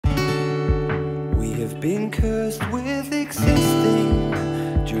been cursed with existing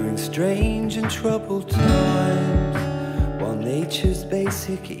during strange and troubled times, while nature's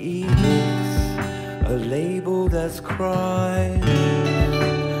basic edicts are labeled as crimes.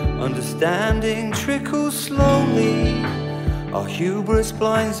 Understanding trickles slowly, our hubris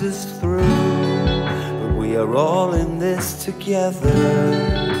blinds us through, but we are all in this together,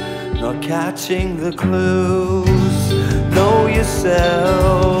 not catching the clues. Know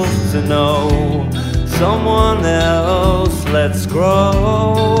yourself to know someone else. Let's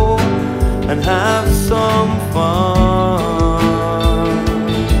grow and have some fun.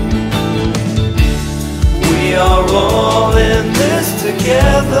 We are all in this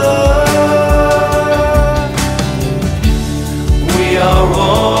together. We are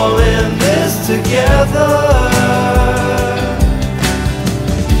all in this together.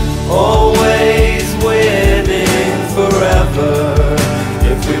 Always winning forever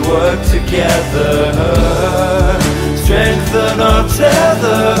if we work together. Strengthen our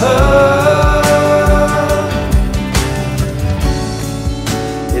tether.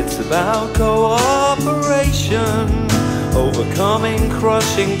 It's about cooperation, overcoming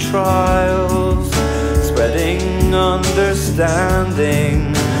crushing trials, spreading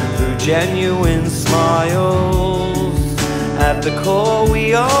understanding through genuine smiles. At the core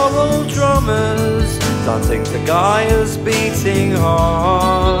we are all drummers, dancing to Gaia's beating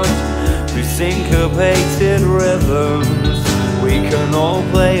heart. Through syncopated rhythms we can all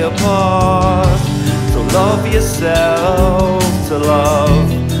play a part. So love yourself to love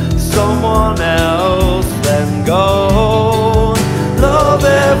someone else, then go love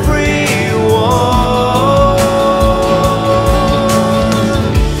everyone.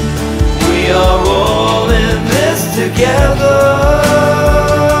 We are all in this together.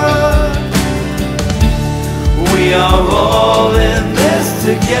 We are all in this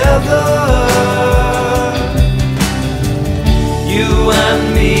together. You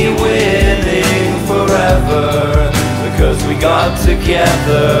and me winning forever, because we got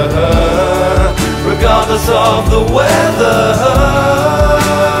together, regardless of the weather.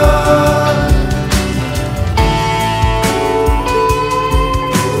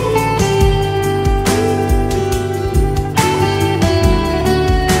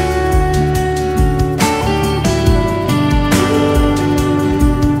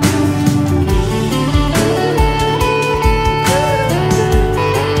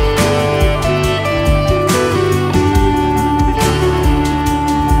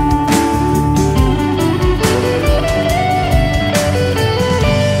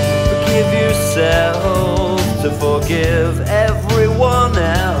 To forgive everyone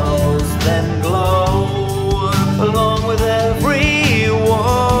else, then glow along with everyone.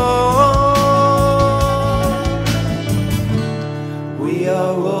 We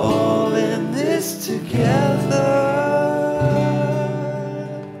are all in this together.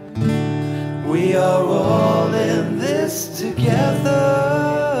 We are all in this together.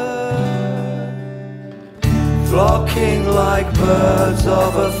 Flocking like birds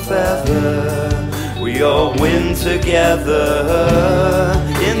of a feather, we all win together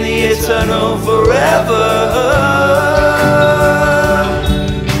in the eternal forever.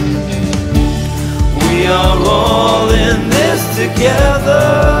 We are all in this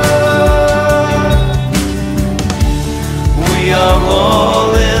together. We are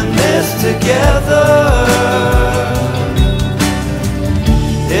all in this together.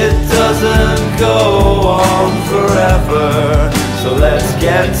 It doesn't go on forever, so let's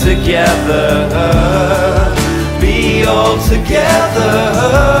get together, be all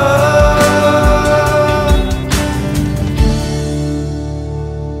together.